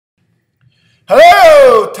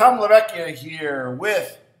Hello, Tom LaVecchia here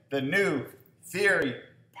with the New Theory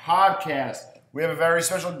Podcast. We have a very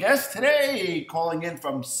special guest today calling in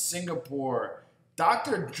from Singapore.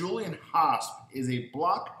 Dr. Julian Hosp is a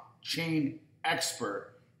blockchain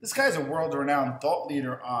expert. This guy is a world-renowned thought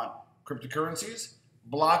leader on cryptocurrencies,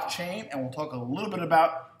 blockchain, and we'll talk a little bit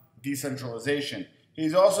about decentralization.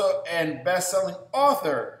 He's also a best-selling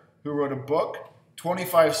author who wrote a book,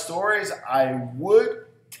 25 Stories I Would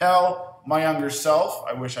Tell My Younger Self.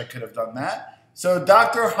 I wish I could have done that. So,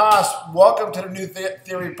 Dr. Hosp, welcome to the New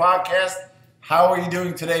Theory Podcast. How are you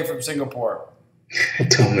doing today from Singapore?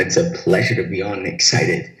 Tom, it's a pleasure to be on.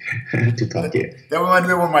 Excited to talk to you. That reminded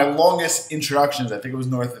me of one of my longest introductions. I think it was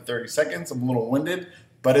north of 30 seconds. I'm a little winded,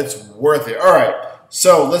 but it's worth it. All right,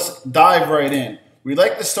 so let's dive right in. We'd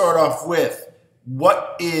like to start off with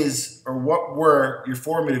what were your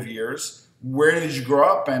formative years? Where did you grow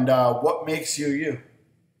up, and what makes you you?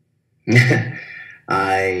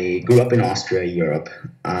 I grew up in Austria, Europe.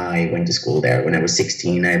 I went to school there. When I was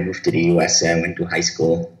 16, I moved to the US. I went to high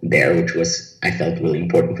school there, which I felt really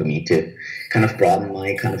important for me to kind of broaden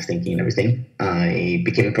my kind of thinking and everything. I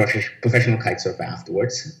became a professional kite surfer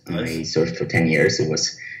afterwards. Nice. I surfed for 10 years. It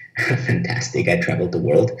was fantastic. I traveled the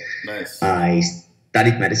world. Nice. I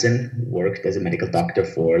studied medicine, worked as a medical doctor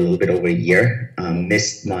for a little bit over a year,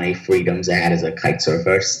 missed my freedoms I had as a kite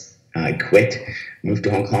surfer. I quit, moved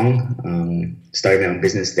to Hong Kong, started my own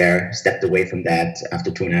business there, stepped away from that after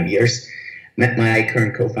 2.5 years, met my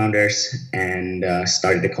current co-founders, and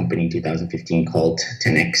started a company in 2015 called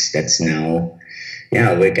 10X. That's now,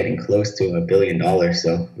 we're getting close to $1 billion,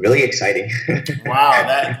 so really exciting.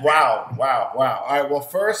 Wow. All right, well,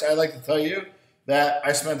 first, I'd like to tell you that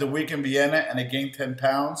I spent a week in Vienna and I gained 10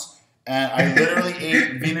 pounds, and I literally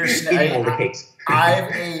ate Wiener Schnitzel.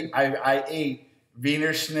 I ate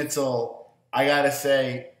Wiener Schnitzel, I gotta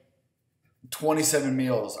say, 27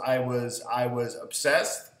 meals. I was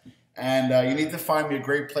obsessed, and you need to find me a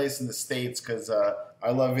great place in the States because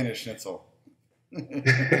I love Wiener Schnitzel. All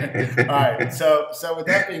right, so with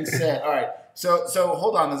that being said, all right, so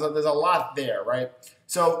hold on, there's a lot there, right?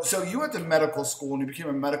 So you went to medical school and you became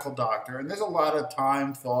a medical doctor, and there's a lot of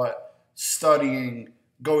time, thought, studying,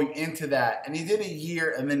 going into that, and you did a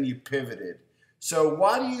year and then you pivoted. So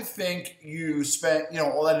why do you think you spent,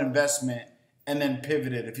 all that investment and then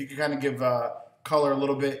pivoted? If you could kind of give color a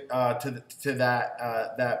little bit to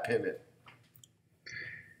that pivot.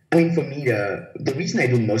 I mean, for me, the reason I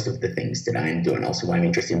do most of the things that I'm doing, also why I'm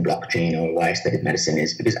interested in blockchain or why I studied medicine,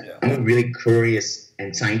 is because I'm a really curious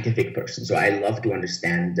and scientific person. So I love to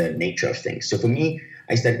understand the nature of things. So for me,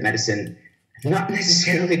 I studied medicine not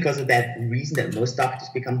necessarily because of that reason that most doctors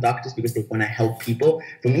become doctors, because they want to help people.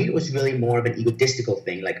 For me, it was really more of an egotistical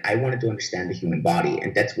thing. Like, I wanted to understand the human body,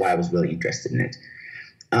 and that's why I was really interested in it.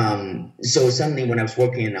 So suddenly when I was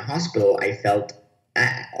working in a hospital, I felt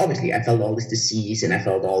all this disease and I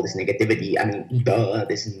felt all this negativity. I mean,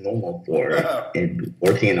 this is normal for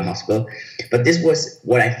working in a hospital. But this was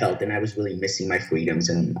what I felt, and I was really missing my freedoms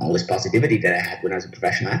and all this positivity that I had when I was a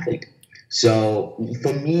professional athlete. So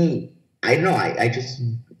for me, I don't know, I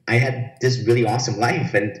had this really awesome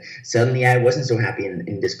life, and suddenly I wasn't so happy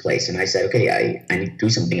in this place. And I said, okay, I need to do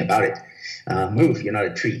something about it. Move, you're not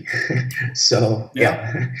a tree. So we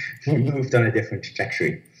moved on a different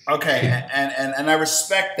trajectory. Okay, and I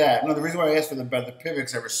respect that. No, the reason why I asked about the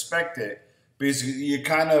pivots, I respect it, because you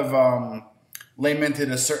kind of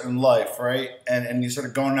lamented a certain life, right? And you sort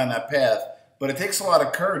of going down that path. But it takes a lot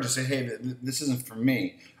of courage to say, hey, this isn't for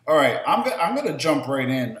me. All right, I'm going to jump right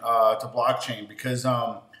in to blockchain because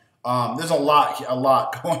there's a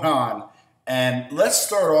lot going on. And let's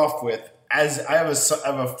start off with, as I have a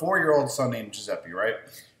 4-year-old son named Giuseppe, right?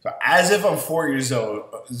 So as if I'm 4 years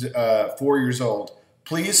old,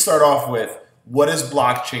 please start off with, what is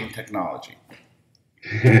blockchain technology?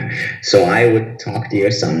 So I would talk to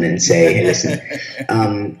your son and say, hey, listen,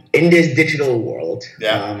 in this digital world,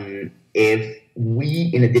 if we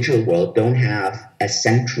in a digital world don't have a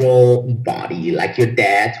central body like your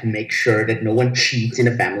dad who makes sure that no one cheats in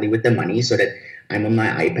the family with the money, so that I'm on my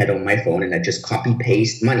iPad, on my phone, and I just copy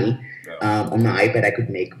paste money. On my iPad, I could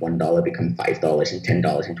make $1 become $5 and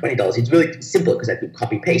 $10 and $20. It's really simple because I do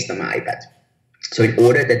copy paste on my iPad. So in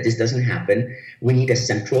order that this doesn't happen, we need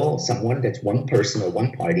someone that's one person or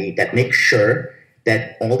one party that makes sure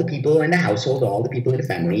that all the people in the household, all the people in the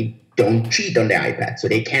family don't cheat on their iPad, so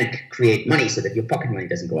they can't create money so that your pocket money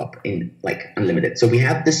doesn't go up in like unlimited. So we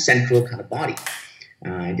have this central kind of body,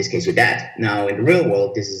 in this case your dad. Now in the real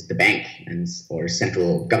world, this is the bank or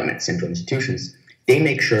central government, central institutions. They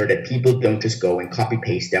make sure that people don't just go and copy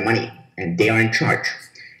paste their money, and they are in charge.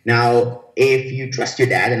 Now, If you trust your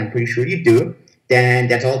dad, and I'm pretty sure you do, then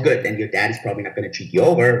that's all good. And your dad is probably not going to cheat you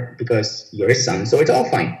over because you're his son, so it's all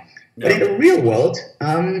fine. Yeah. But in the real world,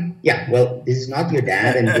 this is not your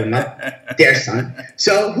dad and you're not their son.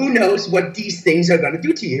 So who knows what these things are going to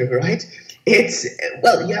do to you, right?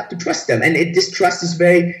 You have to trust them. And this trust is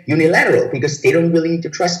very unilateral because they don't really need to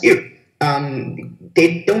trust you.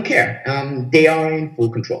 They don't care. They are in full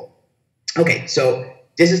control. Okay, so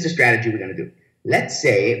this is the strategy we're going to do. Let's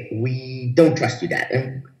say we don't trust your dad.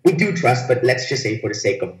 And we do trust, but let's just say for the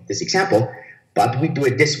sake of this example, but we do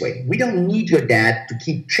it this way. We don't need your dad to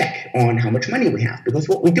keep check on how much money we have because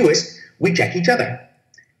what we do is we check each other.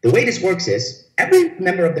 The way this works is every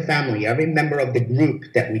member of the family, every member of the group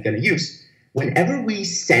that we're going to use, whenever we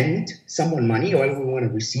send someone money or we want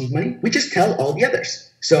to receive money, we just tell all the others.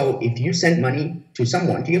 So if you send money to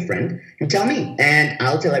someone, to your friend, you tell me, and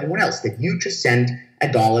I'll tell everyone else that you just send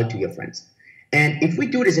 $1 to your friends. And if we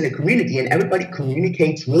do this in a community and everybody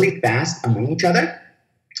communicates really fast among each other,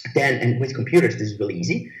 then, and with computers, this is really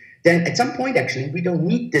easy, then at some point, actually, we don't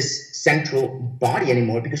need this central body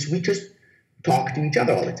anymore because we just talk to each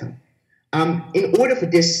other all the time. In order for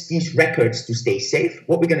these records to stay safe,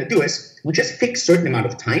 what we're going to do is we just fix a certain amount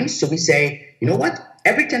of time. So we say, you know what?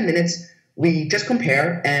 Every 10 minutes, we just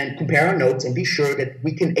compare our notes and be sure that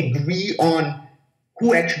we can agree on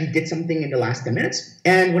who actually did something in the last 10 minutes.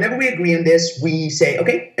 And whenever we agree on this, we say,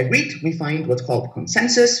 okay, agreed. We find what's called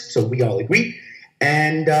consensus. So we all agree.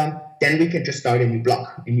 And then we can just start a new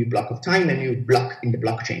block of time, a new block in the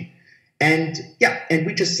blockchain. And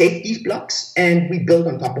we just save these blocks and we build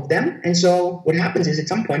on top of them. And so what happens is at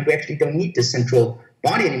some point, we actually don't need this central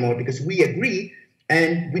body anymore because we agree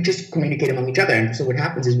and we just communicate among each other. And so what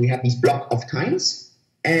happens is we have these block of times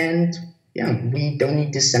and we don't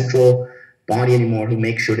need this central body anymore who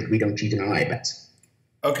makes sure that we don't cheat in our iBets.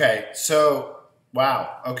 Okay. So,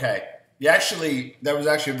 wow. Okay. That was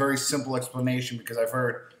actually a very simple explanation because I've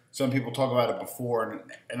heard some people talk about it before,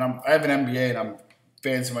 and I have an MBA, and I'm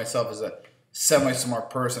fancy myself as a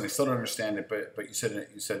semi-smart person. I still don't understand it, but you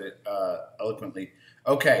said it eloquently.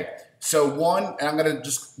 Okay, so one, and I'm gonna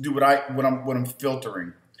just do what I'm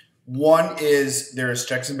filtering. One is there's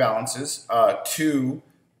checks and balances. Two,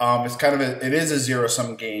 it is a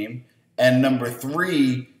zero-sum game, and number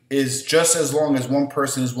three is just as long as one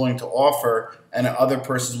person is willing to offer and the other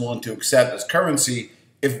person is willing to accept as currency,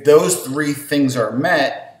 if those three things are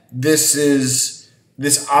met, this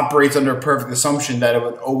operates under a perfect assumption that it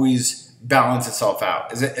would always balance itself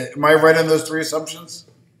out. Am I right on those three assumptions?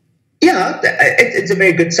 Yeah, it's a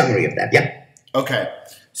very good summary of that, yeah. Okay.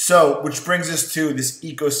 So, which brings us to this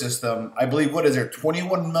ecosystem. I believe, what is there,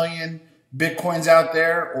 21 million Bitcoins out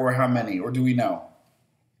there, or how many, or do we know?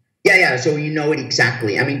 Yeah. So you know it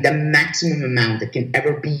exactly. I mean, the maximum amount that can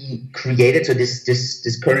ever be created. So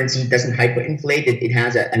this currency doesn't hyperinflate. It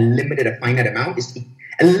has a finite amount. It's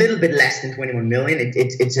a little bit less than 21 million.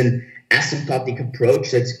 It's an asymptotic approach.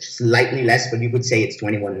 So it's slightly less, but you could say it's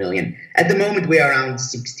 21 million. At the moment, we're around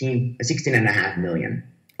 16 and a half million.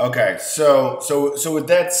 Okay. So with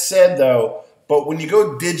that said, though, but when you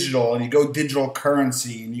go digital and you go digital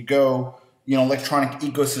currency and you go, electronic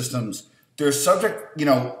ecosystems, they're subject,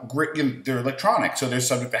 they're electronic, so they're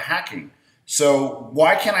subject to hacking. So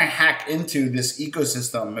why can't I hack into this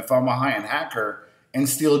ecosystem if I'm a high-end hacker and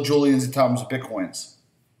steal Julian's and Tom's Bitcoins?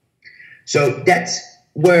 So that's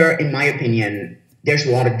where, in my opinion, there's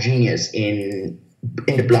a lot of genius in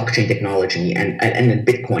the blockchain technology and in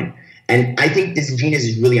Bitcoin. And I think this genius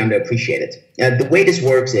is really underappreciated. The way this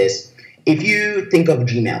works is, if you think of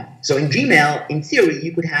Gmail. So in Gmail, in theory,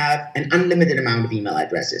 you could have an unlimited amount of email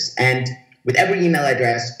addresses. And with every email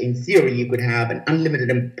address, in theory, you could have an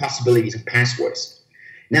unlimited possibilities of passwords.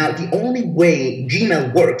 Now, the only way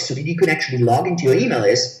Gmail works so that you can actually log into your email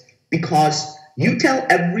is because you tell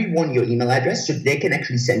everyone your email address so they can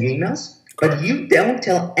actually send you emails, but you don't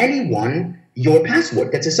tell anyone your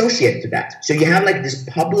password that's associated to that. So you have like this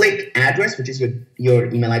public address, which is your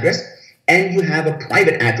email address, and you have a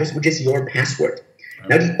private address, which is your password.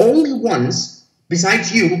 Now, the only ones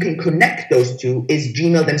besides you who can connect those two is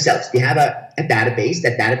Gmail themselves. They have a database.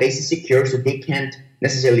 That database is secure, so they can't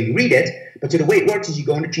necessarily read it. But so the way it works is you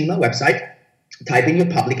go on the Gmail website, type in your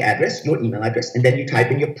public address, your email address, and then you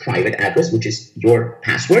type in your private address, which is your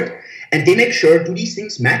password. And they make sure, do these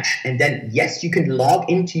things match? And then, yes, you can log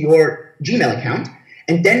into your Gmail account.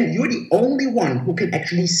 And then you're the only one who can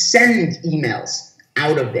actually send emails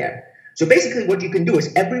out of there. So basically what you can do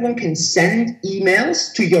is everyone can send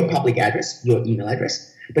emails to your public address, your email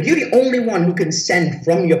address, but you're the only one who can send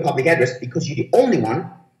from your public address because you're the only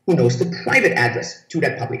one who knows the private address to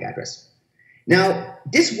that public address. Now,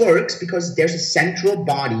 this works because there's a central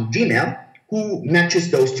body, Gmail, who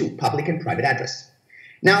matches those two, public and private address.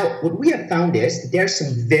 Now, what we have found is that there are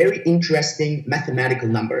some very interesting mathematical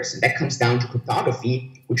numbers, and that comes down to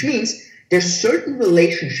cryptography, which means there's certain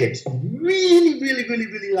relationships of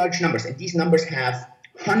really large numbers, and these numbers have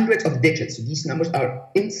hundreds of digits. So these numbers are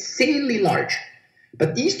insanely large.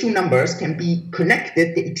 But these two numbers can be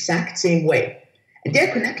connected the exact same way. And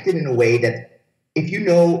they're connected in a way that if you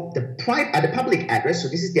know the public address, so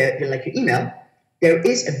this is like your email, there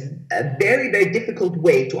is a very difficult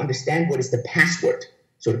way to understand what is the password,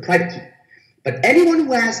 so the private key. But anyone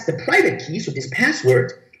who has the private key, so this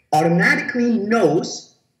password, automatically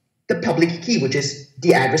knows the public key, which is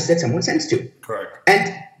the address that someone sends to. Correct.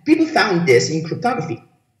 And people found this in cryptography.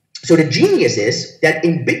 So the genius is that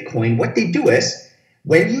in Bitcoin, what they do is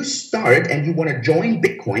when you start and you want to join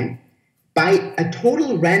Bitcoin, by a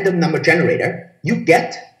total random number generator, you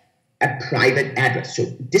get a private address. So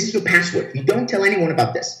this is your password. You don't tell anyone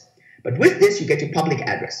about this. But with this, you get your public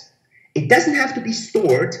address. It doesn't have to be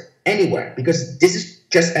stored anywhere because this is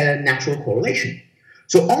just a natural correlation.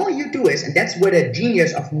 So all you do is, and that's where the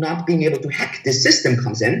genius of not being able to hack this system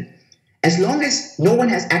comes in, as long as no one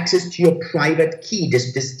has access to your private key,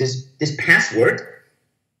 this password,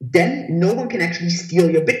 then no one can actually steal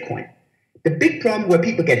your Bitcoin. The big problem where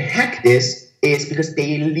people get hacked is because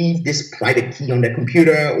they leave this private key on their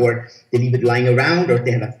computer, or they leave it lying around, or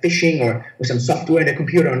they have a phishing or some software in their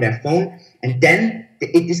computer on their phone, and then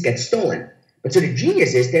it just gets stolen. But so the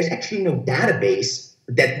genius is there's actually no database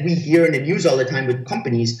that we hear in the news all the time with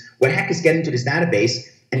companies where hackers get into this database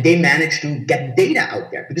and they manage to get data out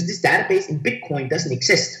there, because this database in Bitcoin doesn't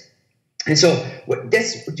exist. And so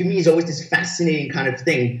this, to me, is always this fascinating kind of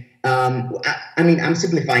thing. I mean, I'm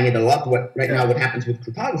simplifying it a lot now what happens with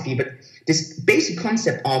cryptography, but this basic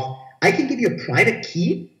concept of I can give you a private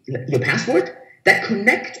key, your password, that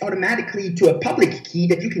connects automatically to a public key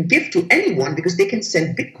that you can give to anyone because they can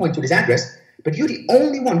send Bitcoin to this address, but you're the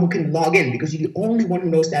only one who can log in because you're the only one who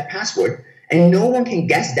knows that password, and no one can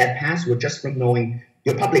guess that password just from knowing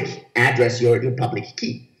your public address, your public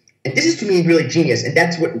key. And this is, to me, really genius, and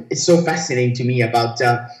that's what is so fascinating to me about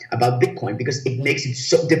Bitcoin, because it makes it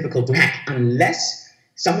so difficult to hack unless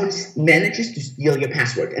someone manages to steal your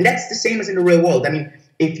password. And that's the same as in the real world. I mean,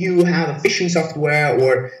 if you have a phishing software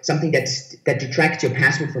or something that detracts your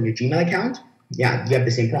password from your Gmail account, yeah, you have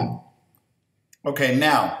the same problem. Okay,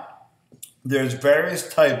 now, there's various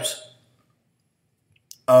types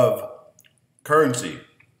of currency.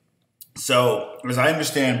 So, as I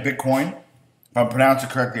understand Bitcoin, if I'm pronouncing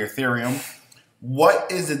it correctly, Ethereum,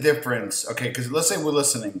 what is the difference? Okay, because let's say we're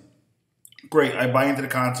listening. Great, I buy into the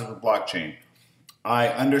concept of blockchain. I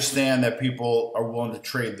understand that people are willing to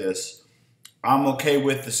trade this. I'm okay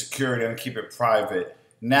with the security and keep it private.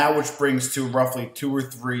 Now, which brings to roughly 2 or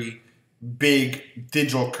 3 big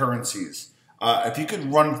digital currencies. If you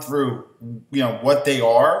could run through, what they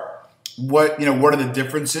are, what are the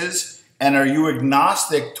differences, and are you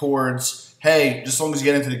agnostic towards, hey, just as long as you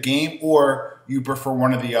get into the game, or you prefer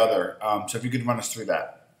one or the other? So if you could run us through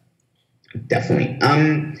that. Definitely.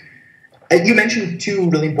 You mentioned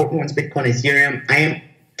 2 really important ones, Bitcoin and Ethereum. I am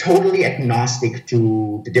totally agnostic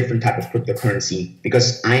to the different type of cryptocurrency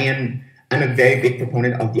because I'm a very big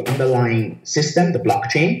proponent of the underlying system, the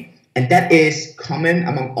blockchain, and that is common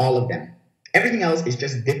among all of them. Everything else is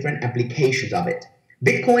just different applications of it.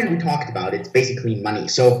 Bitcoin, we talked about, it's basically money.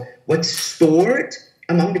 So what's stored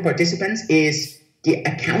among the participants is the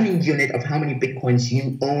accounting unit of how many Bitcoins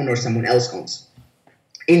you own or someone else owns.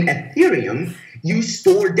 In Ethereum, you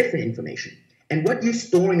store different information. And what you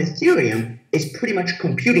store in Ethereum is pretty much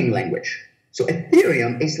computing language. So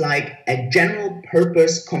Ethereum is like a general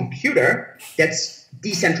purpose computer that's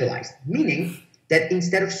decentralized, meaning that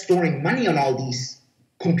instead of storing money on all these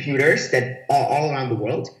computers that are all around the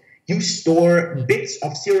world, you store bits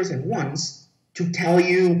of zeros and ones to tell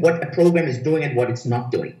you what a program is doing and what it's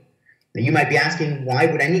not doing. Now, you might be asking, why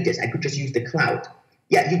would I need this? I could just use the cloud.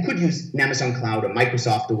 Yeah, you could use an Amazon cloud or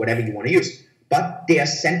Microsoft or whatever you want to use, but they are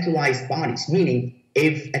centralized bodies, meaning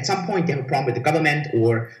if at some point they have a problem with the government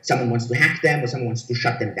or someone wants to hack them or someone wants to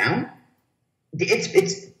shut them down,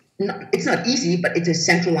 it's not easy, but it's a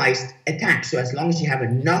centralized attack. So as long as you have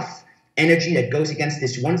enough energy that goes against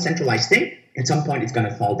this one centralized thing, at some point it's going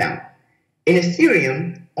to fall down. In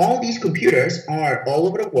Ethereum, all these computers are all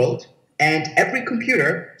over the world, and every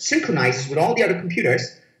computer synchronizes with all the other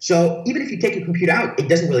computers. So even if you take a computer out, it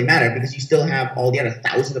doesn't really matter because you still have all the other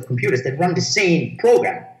thousands of computers that run the same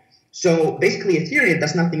program. So basically, Ethereum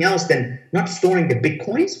does nothing else than not storing the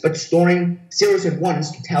Bitcoins, but storing zeros and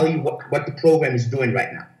ones to tell you what the program is doing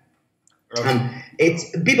right now. Okay. It's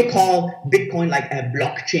people call Bitcoin like a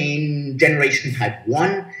blockchain generation type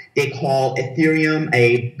 1. They call Ethereum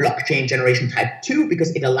a blockchain generation type 2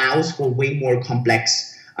 because it allows for way more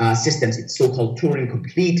complex systems. It's so-called Turing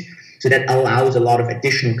complete, so that allows a lot of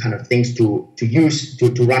additional kind of things to use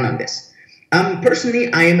to run on this.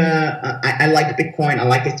 Personally, I like Bitcoin. I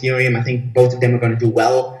like Ethereum. I think both of them are going to do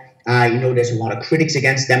well. There's a lot of critics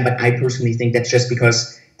against them, but I personally think that's just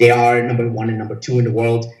because they are number 1 and number 2 in the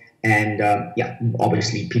world. And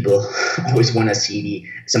obviously people always want to see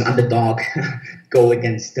some underdog go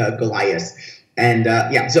against Goliath. And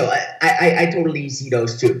so I totally see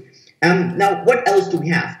those two. Now, what else do we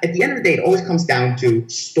have? At the end of the day, it always comes down to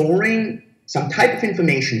storing some type of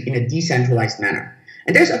information in a decentralized manner.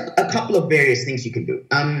 And there's a couple of various things you can do.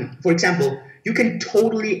 For example, you can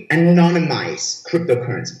totally anonymize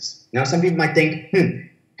cryptocurrencies. Now, some people might think,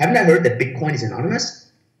 haven't I heard that Bitcoin is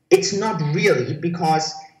anonymous? It's not really,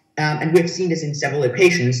 because, and we've seen this in several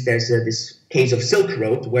occasions, there's this case of Silk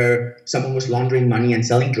Road where someone was laundering money and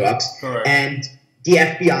selling drugs. Correct. And the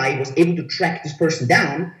FBI was able to track this person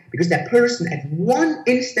down because that person at one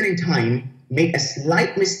instant in time made a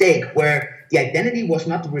slight mistake where the identity was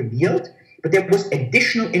not revealed, but there was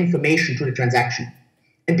additional information to the transaction.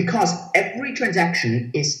 And because every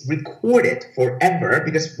transaction is recorded forever,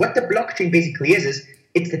 because what the blockchain basically is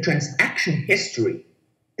it's the transaction history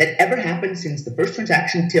that ever happened since the first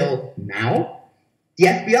transaction till now. The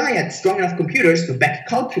FBI had strong enough computers to back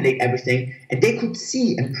calculate everything, and they could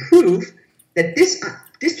see and prove that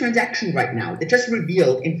this transaction right now that just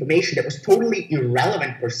revealed information that was totally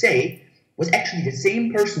irrelevant per se was actually the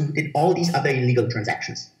same person who did all these other illegal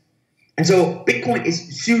transactions. And so Bitcoin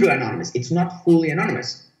is pseudo-anonymous. It's not fully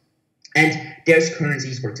anonymous. And there's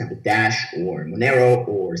currencies, for example, Dash or Monero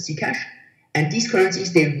or Zcash. And these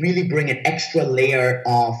currencies, they really bring an extra layer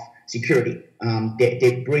of security.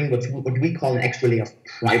 They bring what we call an extra layer of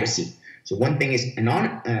privacy. So one thing is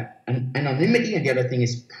anonymity, and the other thing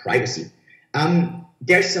is privacy.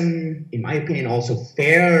 There's some, in my opinion, also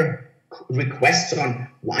fair requests on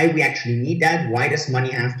why we actually need that. Why does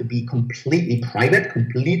money have to be completely private,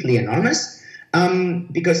 completely anonymous?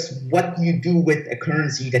 Because what you do with a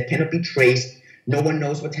currency that cannot be traced, no one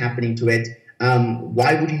knows what's happening to it.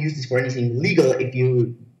 Why would you use this for anything legal?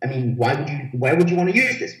 Why would you want to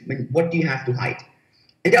use this? I mean, what do you have to hide?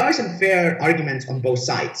 And there are some fair arguments on both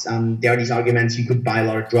sides. There are these arguments: you could buy a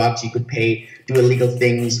lot of drugs, you could do illegal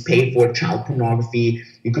things, pay for child pornography,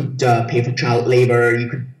 you could pay for child labor, you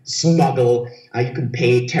could smuggle, you could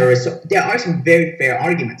pay terrorists. So there are some very fair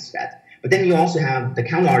arguments to that. But then you also have the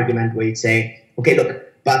counter argument where you'd say, okay, look,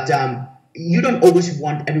 but you don't always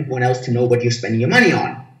want everyone else to know what you're spending your money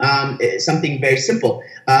on. Something very simple.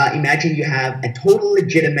 Imagine you have a total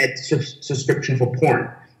legitimate subscription for porn,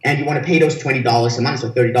 and you want to pay those $20 a month or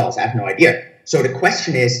 $30. I have no idea. So the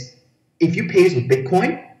question is, if you pay with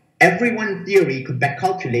Bitcoin, everyone in theory could back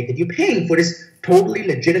calculate that you're paying for this totally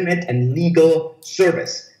legitimate and legal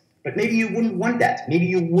service. But maybe you wouldn't want that. Maybe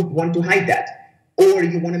you would want to hide that. Or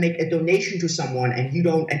you want to make a donation to someone and you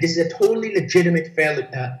don't, and this is a totally legitimate,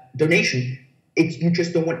 fair donation. You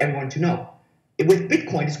just don't want everyone to know. With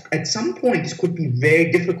Bitcoin, at some point, this could be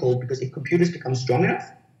very difficult because if computers become strong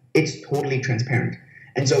enough, it's totally transparent.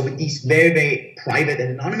 And so with these very, very private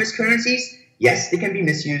and anonymous currencies, yes, they can be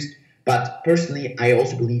misused. But personally, I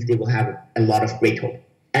also believe they will have a lot of great hope.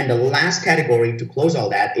 And the last category to close all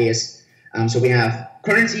that is, so we have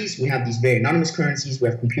currencies, we have these very anonymous currencies, we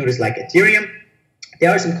have computers like Ethereum. There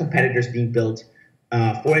are some competitors being built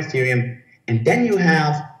for Ethereum. And then you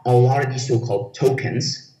have a lot of these so-called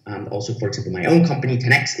tokens. Also, for example, my own company,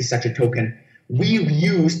 10x, is such a token. We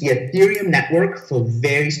use the Ethereum network for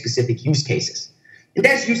very specific use cases. And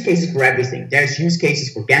there's use cases for everything. There's use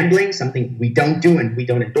cases for gambling, something we don't do and we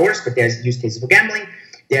don't endorse, but there's use cases for gambling.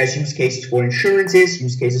 There's use cases for insurances,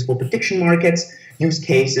 use cases for prediction markets, use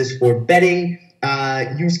cases for betting,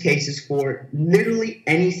 use cases for literally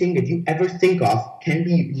anything that you ever think of can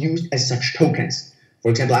be used as such tokens.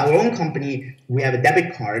 For example, our own company, we have a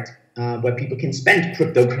debit card where people can spend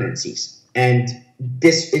cryptocurrencies. And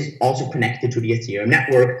this is also connected to the Ethereum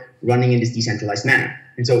network running in this decentralized manner.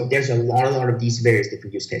 And so there's a lot of these various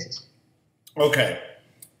different use cases. Okay.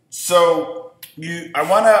 So I don't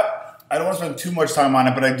want to spend too much time on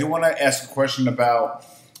it, but I do want to ask a question about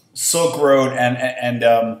Silk Road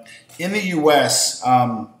and in the U.S.,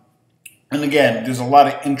 and again, there's a lot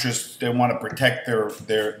of interest. They want to protect their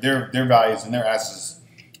values and their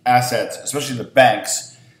assets, especially the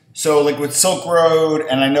banks. So like with Silk Road,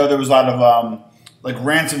 and I know there was a lot of like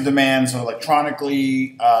ransom demands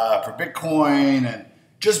electronically for Bitcoin, and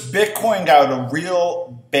just Bitcoin got a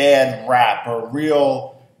real bad rap, or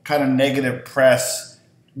real kind of negative press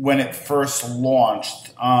when it first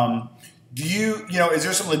launched. Do is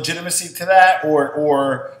there some legitimacy to that,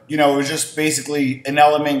 or it was just basically an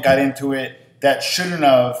element got into it that shouldn't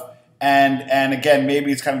have, and again,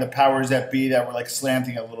 maybe it's kind of the powers that be that were like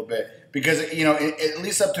slanting a little bit, because at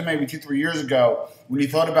least up to maybe 2-3 years ago, when you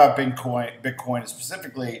thought about Bitcoin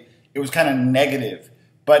specifically, it was kind of negative,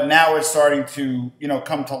 but now it's starting to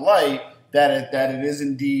come to light that it is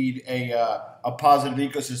indeed a positive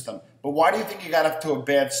ecosystem. But why do you think you got off to a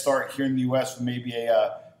bad start here in the U.S. from maybe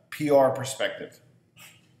a PR perspective?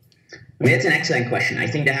 I mean, that's an excellent question. I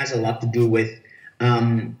think that has a lot to do with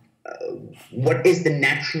what is the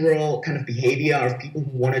natural kind of behavior of people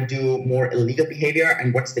who want to do more illegal behavior,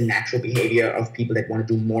 and what's the natural behavior of people that want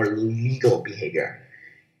to do more legal behavior.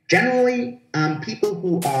 Generally, people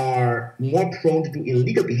who are more prone to do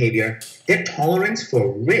illegal behavior, their tolerance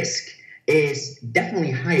for risk is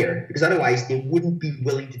definitely higher, because otherwise they wouldn't be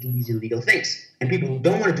willing to do these illegal things. And people who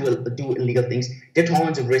don't want to do illegal things, their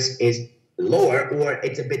tolerance of risk is lower, or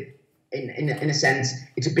it's a bit, in a sense,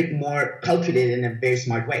 it's a bit more calculated in a very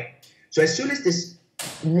smart way. So as soon as this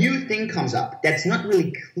new thing comes up that's not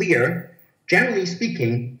really clear, generally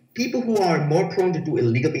speaking, people who are more prone to do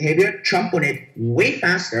illegal behavior jump on it way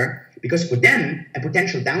faster, because for them, a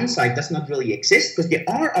potential downside does not really exist, because they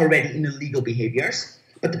are already in illegal behaviors.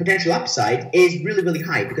 But the potential upside is really, really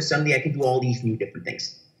high, because suddenly I can do all these new different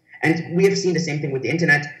things. And we have seen the same thing with the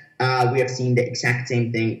internet. We have seen the exact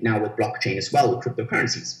same thing now with blockchain as well, with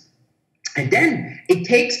cryptocurrencies. And then it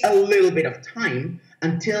takes a little bit of time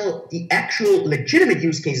until the actual legitimate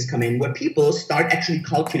use cases come in, where people start actually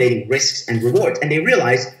calculating risks and rewards. And they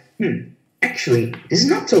realize, actually, this is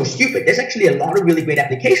not so stupid. There's actually a lot of really great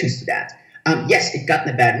applications to that. Yes, it got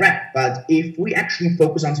a bad rap, but if we actually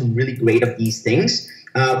focus on some really great of these things,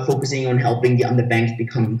 focusing on helping the underbanked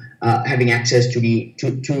become having access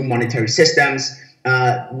to monetary systems,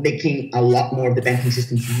 making a lot more of the banking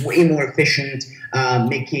systems way more efficient,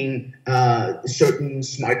 making certain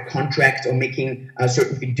smart contracts or making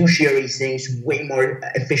certain fiduciary things way more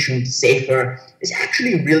efficient, safer, is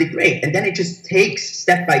actually really great. And then it just takes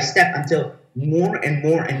step by step until more and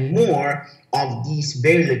more and more of these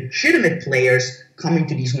very legitimate players come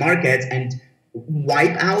into these markets and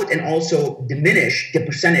wipe out and also diminish the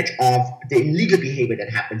percentage of the illegal behavior that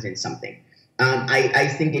happens in something. I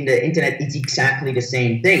think in the internet, it's exactly the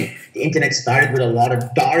same thing. The internet started with a lot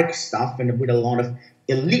of dark stuff and with a lot of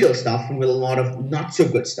illegal stuff and with a lot of not so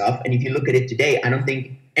good stuff. And if you look at it today, I don't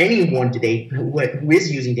think anyone today who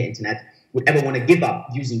is using the internet would ever want to give up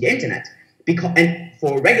using the internet. And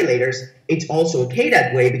for regulators, it's also okay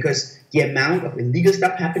that way, because the amount of illegal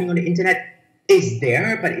stuff happening on the internet is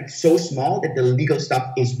there, but it's so small that the legal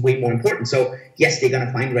stuff is way more important. So yes, they're going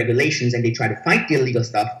to find regulations and they try to fight the illegal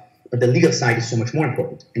stuff, but the legal side is so much more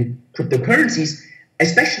important. And cryptocurrencies,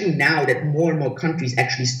 especially now that more and more countries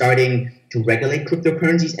actually starting to regulate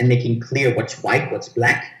cryptocurrencies and making clear what's white, what's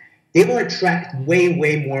black, they will attract way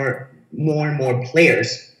more and more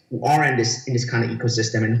players who are in this kind of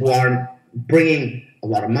ecosystem and who are bringing a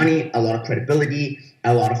lot of money, a lot of credibility,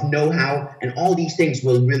 a lot of know-how, and all these things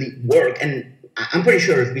will really work. And I'm pretty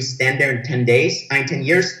sure if we stand there in 10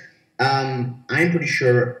 years, I'm pretty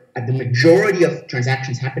sure the majority of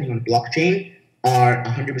transactions happening on blockchain are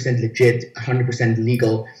 100% legit, 100%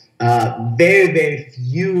 legal. Very, very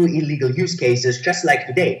few illegal use cases, just like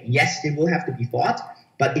today. Yes, they will have to be fought,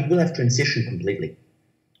 but it will have transitioned completely.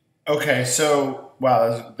 Okay, so,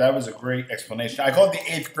 wow, that was a great explanation. I call it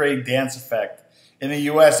the 8th grade dance effect. In the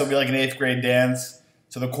U.S., it'll be like an 8th grade dance.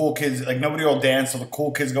 So the cool kids, like nobody will dance, so the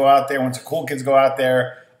cool kids go out there. Once the cool kids go out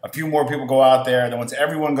there, a few more people go out there. Then once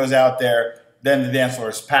everyone goes out there, then the dance floor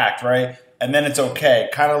is packed, right? And then it's okay.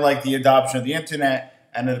 Kind of like the adoption of the internet,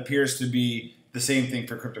 and it appears to be the same thing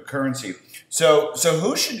for cryptocurrency. So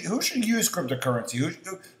who should use cryptocurrency?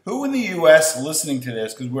 Who in the U.S. listening to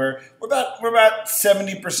this? Because we're about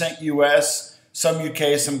 70% U.S., some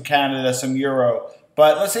UK, some Canada, some Euro.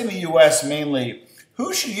 But let's say in the U.S. mainly,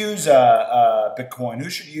 who should use Bitcoin? Who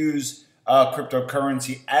should use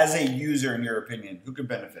cryptocurrency as a user, in your opinion? Who could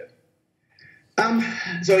benefit?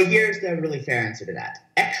 So here's the really fair answer to that.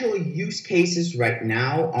 Actual use cases right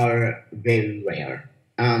now are very rare.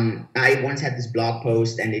 I once had this blog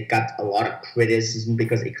post and it got a lot of criticism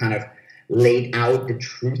because it kind of laid out the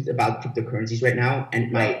truth about cryptocurrencies right now.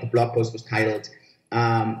 And the blog post was titled,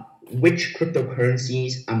 which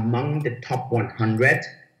cryptocurrencies among the top 100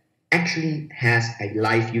 actually has a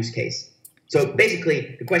live use case? So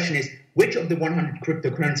basically, the question is, which of the 100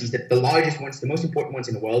 cryptocurrencies, that the largest ones, the most important ones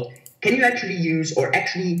in the world, can you actually use or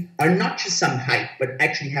actually are not just some hype, but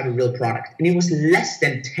actually have a real product? And it was less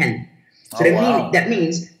than 10. So that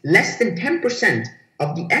means less than 10%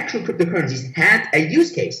 of the actual cryptocurrencies had a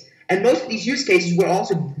use case. And most of these use cases were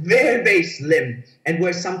also very, very slim and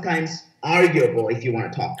were sometimes arguable, if you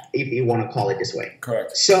want to call it this way.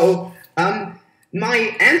 Correct. So my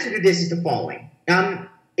answer to this is the following.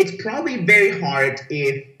 It's probably very hard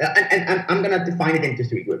if, and I'm going to define it into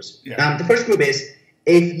three groups. Yeah. The first group is,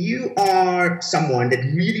 if you are someone that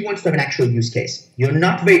really wants to have an actual use case, you're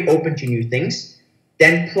not very open to new things,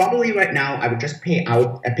 then probably right now I would just pay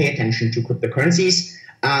attention to cryptocurrencies.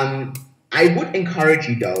 I would encourage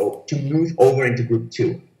you, though, to move over into group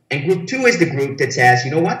 2. And group 2 is the group that says, you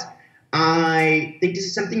know what? I think this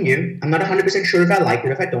is something new. I'm not 100% sure if I like it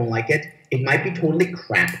or if I don't like it. It might be totally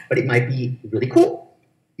crap, but it might be really cool.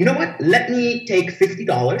 You know what? Let me take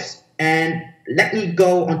 $50 and let me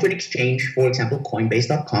go onto an exchange, for example,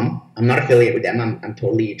 Coinbase.com. I'm not affiliated with them. I'm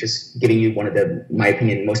totally just giving you one of the, my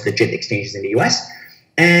opinion, most legit exchanges in the US.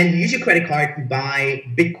 And use your credit card to buy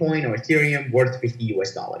Bitcoin or Ethereum worth $50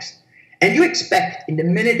 US. And you expect in the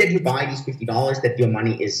minute that you buy these $50 that your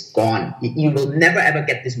money is gone. You will never ever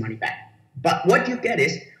get this money back. But what you get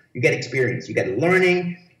is you get experience, you get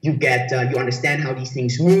learning, you understand how these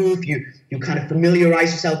things move, you kind of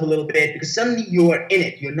familiarize yourself a little bit because suddenly you are in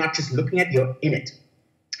it. You're not just looking at it, you're in it.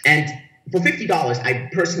 And for $50, I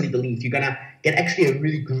personally believe you're gonna get actually a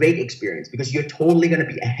really great experience because you're totally gonna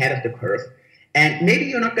be ahead of the curve. And maybe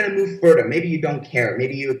you're not gonna move further. Maybe you don't care.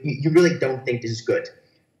 Maybe you really don't think this is good.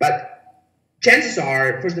 But chances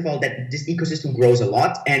are, first of all, that this ecosystem grows a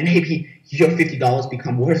lot, and maybe your $50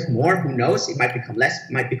 become worth more. Who knows? It might become less,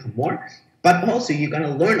 it might become more. But also, you're going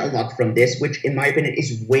to learn a lot from this, which, in my opinion,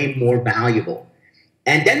 is way more valuable.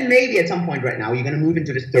 And then maybe at some point right now, you're going to move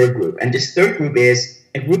into the third group. And this third group is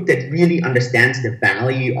a group that really understands the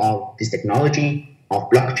value of this technology, of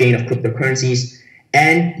blockchain, of cryptocurrencies.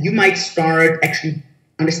 And you might start actually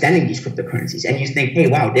understanding these cryptocurrencies. And you think, hey,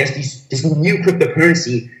 wow, there's this new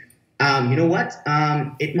cryptocurrency. You know what?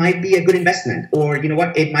 It might be a good investment, or you know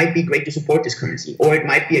what? It might be great to support this currency, or it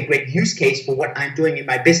might be a great use case for what I'm doing in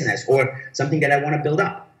my business, or something that I want to build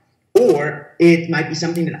up. Or it might be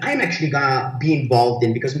something that I'm actually gonna be involved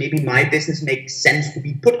in because maybe my business makes sense to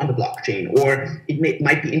be put on the blockchain, or it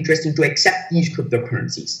might be interesting to accept these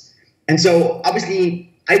cryptocurrencies. And so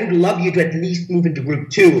obviously, I would love you to at least move into group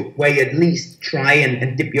 2, where you at least try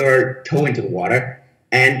and dip your toe into the water.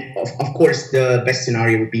 And of course, the best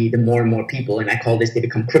scenario would be the more and more people, and I call this, they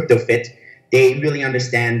become crypto fit. They really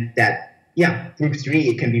understand that, yeah, group 3,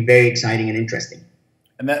 it can be very exciting and interesting.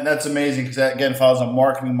 And that's amazing because that, again, follows a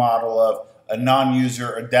marketing model of a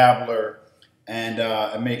non-user, a dabbler, and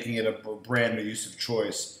making it a brand new use of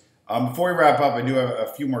choice. Before we wrap up, I do have a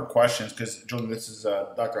few more questions because, Julian, this is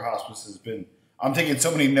Dr. Hosp has been, I'm taking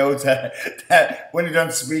so many notes that when you're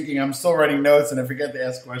done speaking, I'm still writing notes and I forget to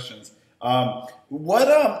ask questions.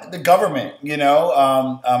 The government,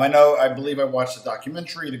 I believe I watched the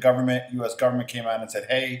documentary. The U.S. government came out and said,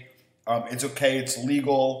 hey, it's okay, it's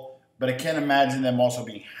legal, but I can't imagine them also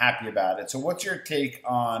being happy about it. So what's your take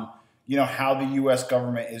on, how the U.S.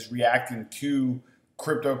 government is reacting to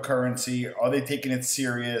cryptocurrency? Are they taking it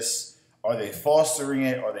serious? Are they fostering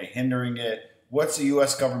it? Are they hindering it? What's the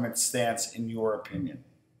U.S. government's stance in your opinion?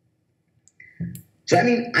 So,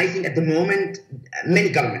 I think at the moment, many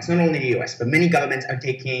governments, not only the US, but many governments are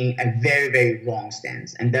taking a very, very wrong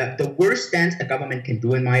stance. And the worst stance a government can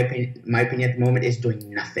do, in my opinion, at the moment, is doing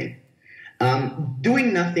nothing.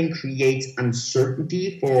 Doing nothing creates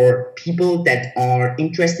uncertainty for people that are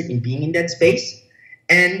interested in being in that space.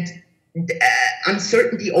 And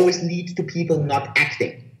uncertainty always leads to people not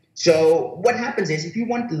acting. So what happens is, if you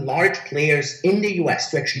want large players in the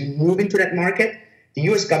US to actually move into that market, the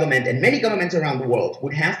US government and many governments around the world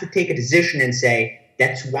would have to take a decision and say,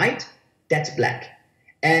 that's white, that's black.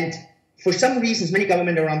 And for some reasons, many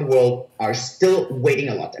governments around the world are still waiting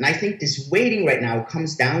a lot. And I think this waiting right now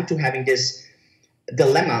comes down to having this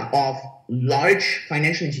dilemma of large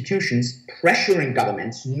financial institutions pressuring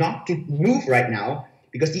governments not to move right now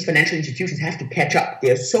because these financial institutions have to catch up.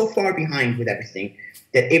 They are so far behind with everything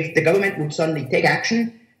that if the government would suddenly take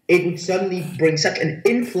action, it would suddenly bring such an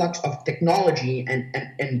influx of technology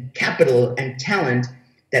and capital and talent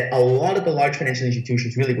that a lot of the large financial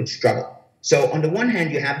institutions really would struggle. So on the one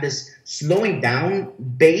hand, you have this slowing down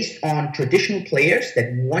based on traditional players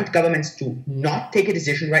that want governments to not take a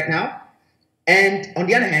decision right now. And on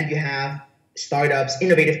the other hand, you have startups,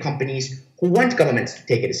 innovative companies who want governments to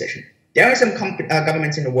take a decision. There are some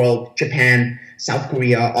governments in the world, Japan, South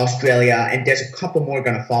Korea, Australia, and there's a couple more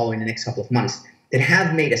going to follow in the next couple of months that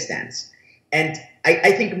have made a stance. And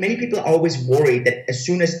I think many people are always worried that as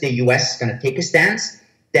soon as the US is going to take a stance,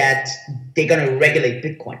 that they're going to regulate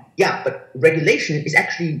Bitcoin. Yeah, but regulation is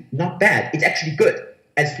actually not bad. It's actually good.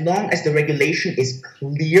 As long as the regulation is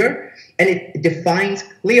clear and it defines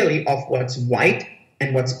clearly of what's white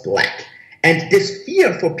and what's black. And this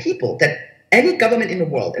fear for people that any government in the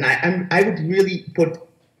world, and I would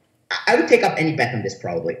take up any bet on this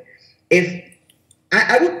probably. If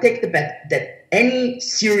I would take the bet that any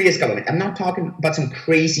serious government, I'm not talking about some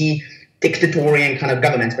crazy dictatorial kind of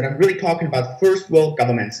governments, but I'm really talking about first world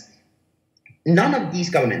governments. None of these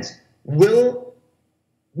governments will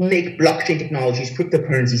make blockchain technologies,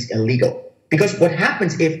 cryptocurrencies illegal. Because what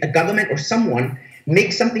happens if a government or someone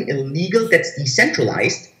makes something illegal that's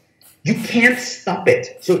decentralized, you can't stop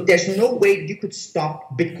it. So there's no way you could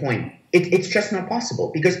stop Bitcoin. It's just not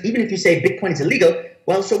possible. Because even if you say Bitcoin is illegal,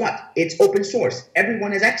 well, so what? It's open source.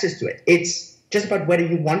 Everyone has access to it. It's just about whether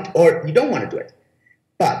you want or you don't want to do it.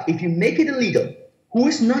 But if you make it illegal, who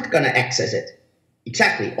is not going to access it?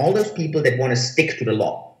 Exactly. All those people that want to stick to the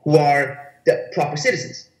law, who are the proper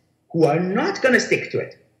citizens, who are not going to stick to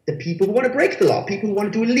it. The people who want to break the law, people who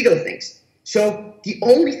want to do illegal things. So the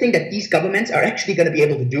only thing that these governments are actually going to be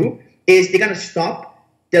able to do is they're going to stop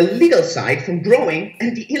the legal side from growing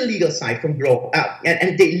and the illegal side from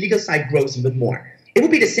and the illegal side grows even more. It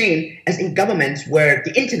would be the same as in governments where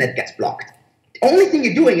the internet gets blocked. The only thing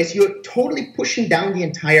you're doing is you're totally pushing down the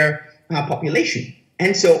entire population.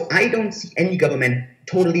 And so I don't see any government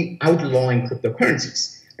totally outlawing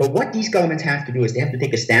cryptocurrencies. But what these governments have to do is they have to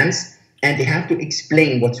take a stance and they have to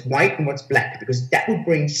explain what's white and what's black, because that would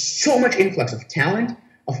bring so much influx of talent,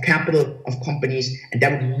 of capital, of companies, and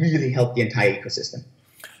that would really help the entire ecosystem.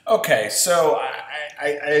 Okay, so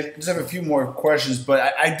I just have a few more questions,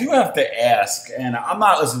 but I do have to ask, and I'm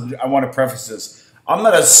not, listen, I want to preface this. I'm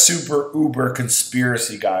not a super uber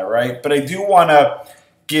conspiracy guy, right? But I do want to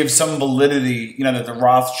give some validity, that the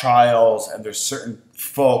Rothschilds and there's certain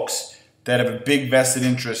folks that have a big vested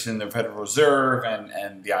interest in the Federal Reserve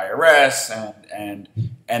and the IRS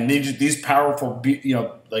and these powerful,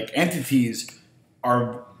 entities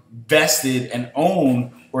are vested and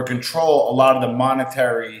own or control a lot of the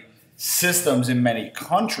monetary systems in many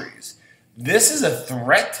countries. This is a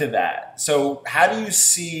threat to that. So how do you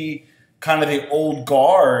see kind of the old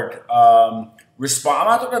guard respond? I'm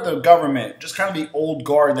not talking about the government, just kind of the old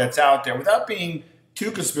guard that's out there without being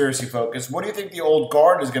too conspiracy focused. What do you think the old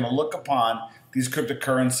guard is going to look upon these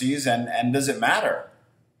cryptocurrencies and does it matter?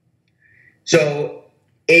 So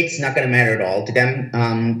it's not going to matter at all to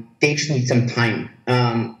them. They just need some time.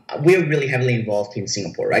 We're really heavily involved in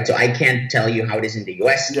Singapore, right? So I can't tell you how it is in the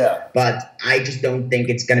US, but I just don't think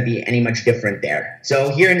it's going to be any much different there. So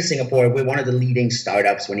here in Singapore, we're one of the leading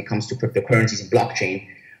startups when it comes to cryptocurrencies and blockchain,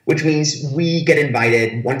 which means we get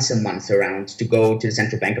invited once a month around to go to the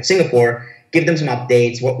Central Bank of Singapore, give them some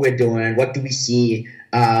updates, what we're doing, what do we see,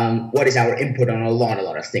 what is our input on a lot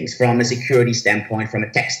of things, from a security standpoint, from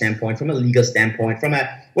a tech standpoint, from a legal standpoint, from a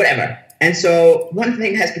whatever. And so one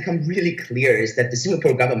thing has become really clear is that the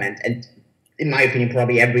Singapore government, and in my opinion,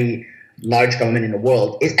 probably every large government in the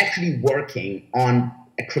world, is actually working on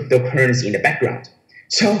a cryptocurrency in the background.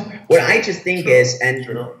 So what I just think is, and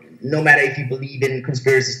no matter if you believe in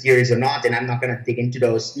conspiracy theories or not, and I'm not going to dig into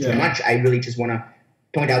those too much, I really just want to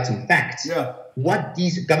point out some facts. What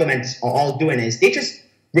these governments are all doing is they just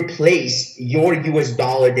replace your US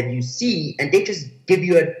dollar that you see, and they just give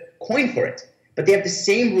you a coin for it. But they have the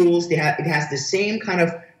same rules. It has the same kind of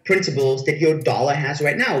principles that your dollar has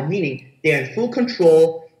right now, meaning they're in full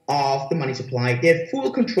control of the money supply. They have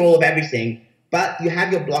full control of everything. But you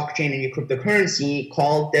have your blockchain and your cryptocurrency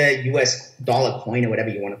called the US dollar coin or whatever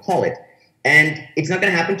you want to call it. And it's not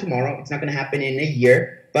going to happen tomorrow. It's not going to happen in a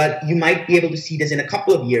year. But you might be able to see this in a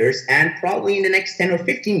couple of years. And probably in the next 10 or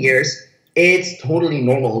 15 years, it's totally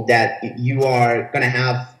normal that you are going to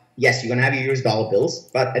have, yes, you're going to have your US dollar bills,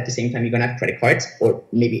 but at the same time, you're going to have credit cards, or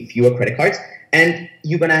maybe fewer credit cards, and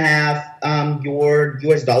you're going to have your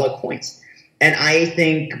US dollar coins. And I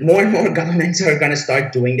think more and more governments are going to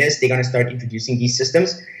start doing this. They're going to start introducing these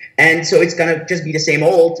systems. And so it's going to just be the same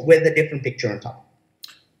old with a different picture on top.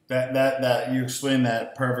 That you explained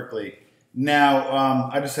that perfectly. Now,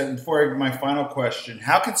 I just said before I give my final question,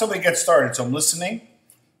 how can somebody get started? So I'm listening,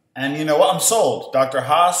 and you know what? I'm sold. Dr.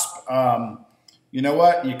 Hosp, you know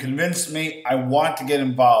what? You convinced me. I want to get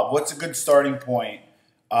involved. What's a good starting point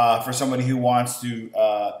for somebody who wants to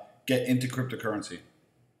get into cryptocurrency?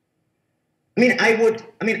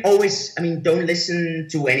 Don't listen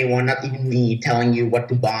to anyone, not even me, telling you what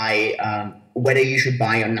to buy, whether you should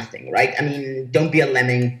buy or nothing, right? I mean, don't be a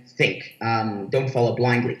lemming, think. Don't follow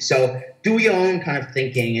blindly. So do your own kind of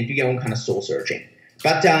thinking and do your own kind of soul searching.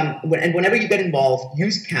 But whenever you get involved,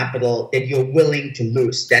 use capital that you're willing to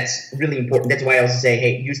lose. That's really important. That's why I also say,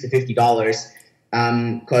 hey, use the $50.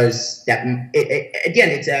 Because again,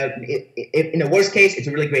 in the worst case, it's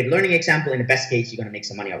a really great learning example. In the best case, you're going to make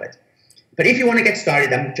some money of it. But if you want to get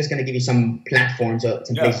started, I'm just going to give you some platforms or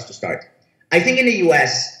some places to start. I think in the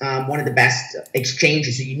US, one of the best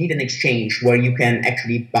exchanges, so you need an exchange where you can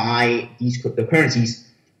actually buy these cryptocurrencies.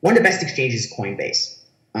 One of the best exchanges is Coinbase.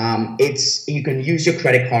 You can use your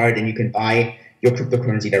credit card and you can buy your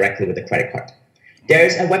cryptocurrency directly with a credit card.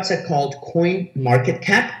 There's a website called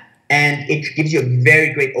CoinMarketCap, and it gives you a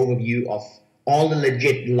very great overview of all the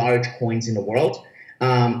legit large coins in the world.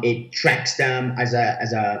 It tracks them as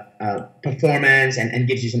a performance and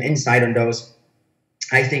gives you some insight on those.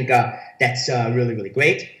 I think that's really, really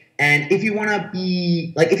great. And if you want to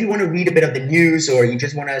read a bit of the news or you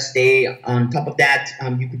just want to stay on top of that,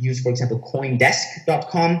 you could use, for example,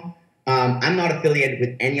 CoinDesk.com. I'm not affiliated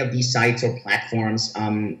with any of these sites or platforms.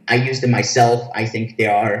 I use them myself. I think they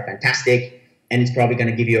are fantastic, and it's probably going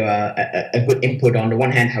to give you a good input on the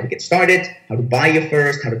one hand, how to get started, how to buy your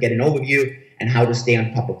first, how to get an overview, and how to stay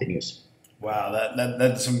on top of the news. Wow,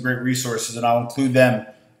 that's some great resources, and I'll include them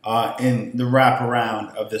in the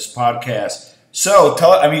wraparound of this podcast. So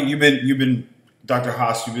you've been Dr.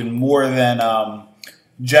 Hosp, you've been more than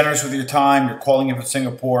generous with your time. You're calling in from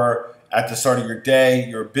Singapore at the start of your day.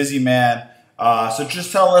 You're a busy man. So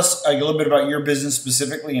just tell us a little bit about your business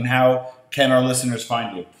specifically and how can our listeners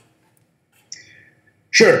find you?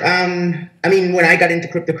 Sure. When I got into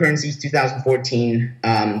cryptocurrencies 2014,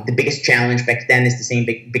 the biggest challenge back then is the same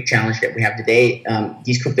big challenge that we have today.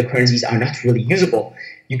 These cryptocurrencies are not really usable.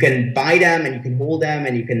 You can buy them and you can hold them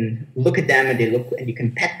and you can look at them and you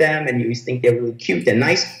can pet them and you think they're really cute and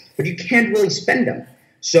nice, but you can't really spend them.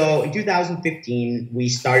 So in 2015, we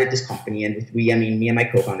started this company, and with me and my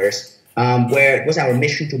co-founders, where it was our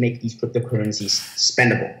mission to make these cryptocurrencies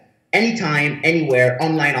spendable. Anytime, anywhere,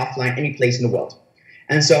 online, offline, any place in the world.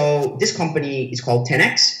 And so this company is called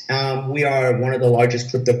 10x. We are one of the largest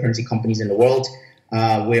cryptocurrency companies in the world.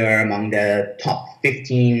 We are among the top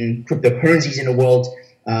 15 cryptocurrencies in the world.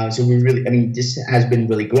 So this has been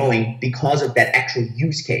really growing because of that actual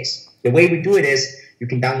use case. The way we do it is you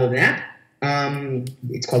can download an app.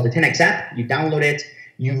 It's called the 10x app. You download it.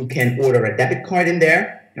 You can order a debit card in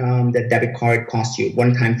there. That debit card costs you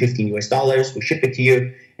one time $15. We ship it to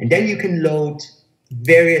you. And then you can load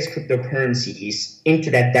various cryptocurrencies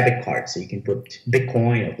into that debit card. So you can put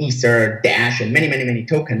Bitcoin or Ether, Dash, and many, many, many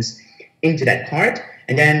tokens into that card.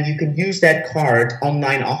 And then you can use that card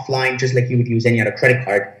online, offline, just like you would use any other credit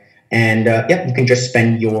card. And you can just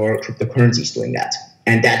spend your cryptocurrencies doing that.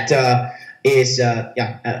 And that is a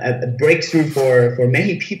breakthrough for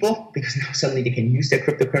many people, because now suddenly they can use their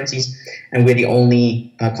cryptocurrencies. And we're the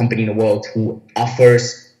only company in the world who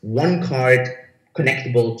offers one card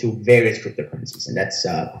connectable to various cryptocurrencies, and that's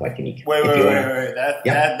quite unique. Wait.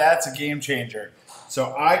 That's a game changer.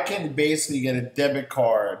 So I can basically get a debit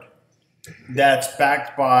card that's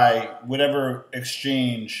backed by whatever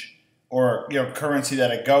exchange or currency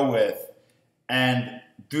that I go with, and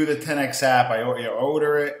through the 10x app, I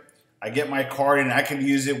order it. I get my card, and I can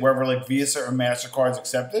use it wherever like Visa or MasterCard's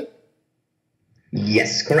accepted.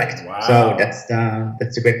 Yes, correct. Wow. So that's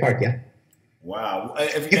a great part. Yeah. Wow.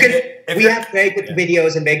 We have very good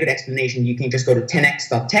videos and very good explanation. You can just go to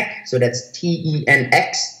 10x.tech. So that's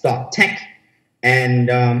TENX.tech.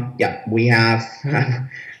 And we have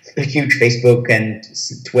a huge Facebook and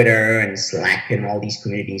Twitter and Slack and all these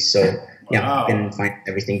communities. So you can find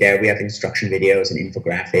everything there. We have instruction videos and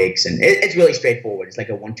infographics, and it's really straightforward. It's like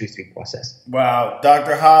a 1, 2, 3 process. Wow.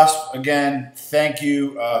 Dr. Hosp, again, thank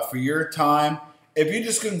you for your time. If you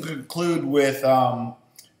just can conclude with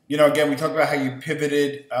again, we talked about how you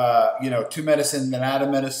pivoted, to medicine, then out of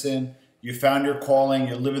medicine. You found your calling.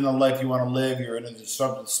 You're living the life you want to live. You're in a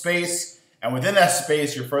disruptive space. And within that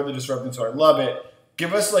space, you're further disrupting. So I love it.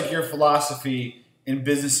 Give us your philosophy in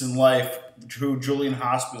business and life, who Julian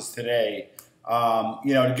Hosp is today,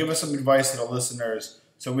 to give us some advice to the listeners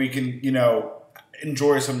so we can,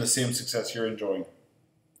 enjoy some of the same success you're enjoying.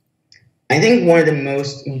 I think one of the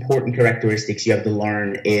most important characteristics you have to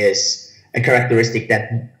learn is a characteristic that,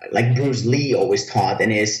 like Bruce Lee always taught,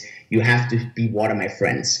 and is you have to be water, my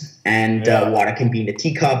friends. And water can be in the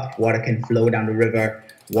teacup, water can flow down the river,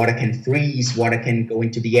 water can freeze, water can go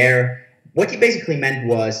into the air. What he basically meant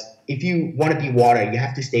was, if you want to be water, you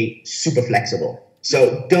have to stay super flexible.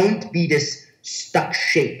 So don't be this stuck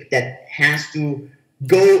shape that has to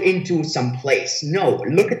go into some place. No,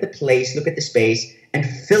 look at the place, look at the space, and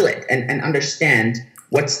fill it and understand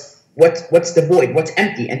what's the void, what's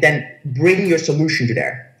empty, and then bring your solution to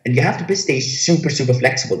there. And you have to stay super, super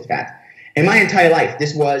flexible to that. In my entire life,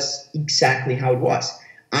 this was exactly how it was.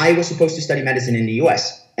 I was supposed to study medicine in the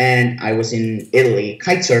US, and I was in Italy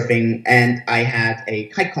kite surfing, and I had a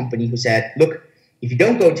kite company who said, look, if you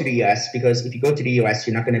don't go to the US, because if you go to the US,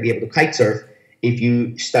 you're not going to be able to kite surf. If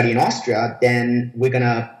you study in Austria, then we're going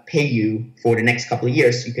to pay you for the next couple of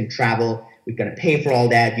years. You can travel. We're going to pay for all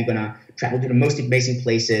that. You're going to travel to the most amazing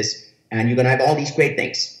places, and you're going to have all these great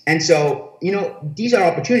things. And so, these are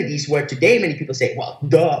opportunities where today many people say, well,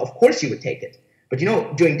 duh, of course you would take it. But,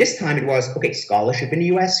 during this time it was, okay, scholarship in the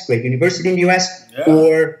US, great university in the US,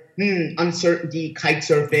 or uncertainty, kite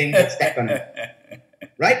surfing, what's that going to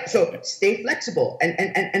right? So stay flexible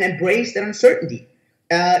and embrace that uncertainty.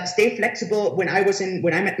 Stay flexible. When I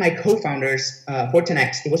met my co-founders for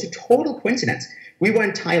 10x, it was a total coincidence. We were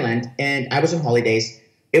in Thailand and I was on holidays.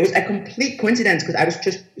 It was a complete coincidence because I was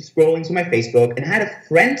just scrolling through my Facebook and had a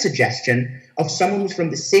friend suggestion of someone who's from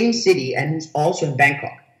the same city and who's also in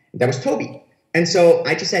Bangkok. That was Toby. And so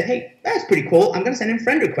I just said, hey, that's pretty cool. I'm going to send him a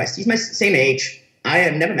friend request. He's my same age. I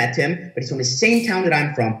have never met him, but he's from the same town that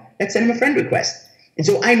I'm from. Let's send him a friend request. And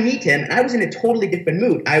so I meet him, and I was in a totally different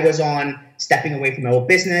mood. I was on stepping away from my old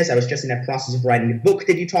business. I was just in that process of writing the book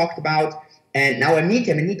that you talked about. And now I meet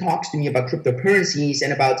him, and he talks to me about cryptocurrencies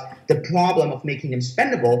and about the problem of making them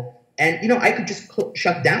spendable. And, I could just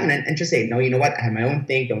shut down and just say, no, you know what? I have my own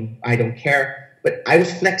thing. I don't care. But I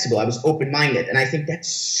was flexible. I was open-minded. And I think that's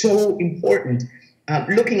so important.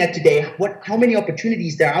 Looking at today, how many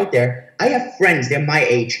opportunities there are out there. I have friends, they're my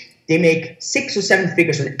age. They make 6 or 7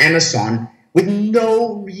 figures on Amazon with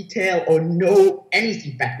no retail or no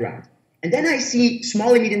anything background. And then I see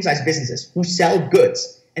small and medium-sized businesses who sell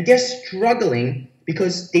goods, and they're struggling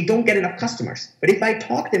because they don't get enough customers. But if I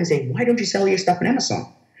talk to them and say, why don't you sell your stuff on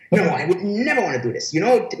Amazon? No, I would never want to do this.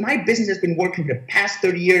 My business has been working for the past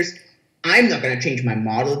 30 years. I'm not going to change my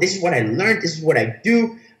model. This is what I learned. This is what I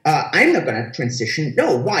do. I'm not going to transition.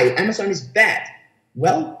 No, why? Amazon is bad.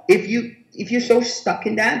 Well, if you're so stuck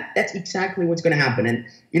in that, that's exactly what's going to happen. And,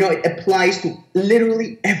 it applies to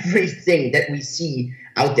literally everything that we see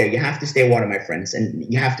out there. You have to stay water, my friends,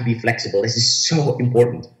 and you have to be flexible. This is so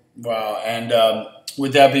important. Wow. And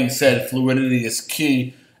with that being said, fluidity is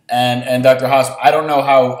key. And Dr. Hosp, I don't know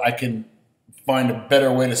how I can find a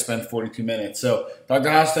better way to spend 42 minutes. So, Dr.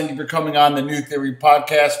 Hosp, thank you for coming on the New Theory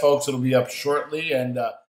podcast, folks. It'll be up shortly. And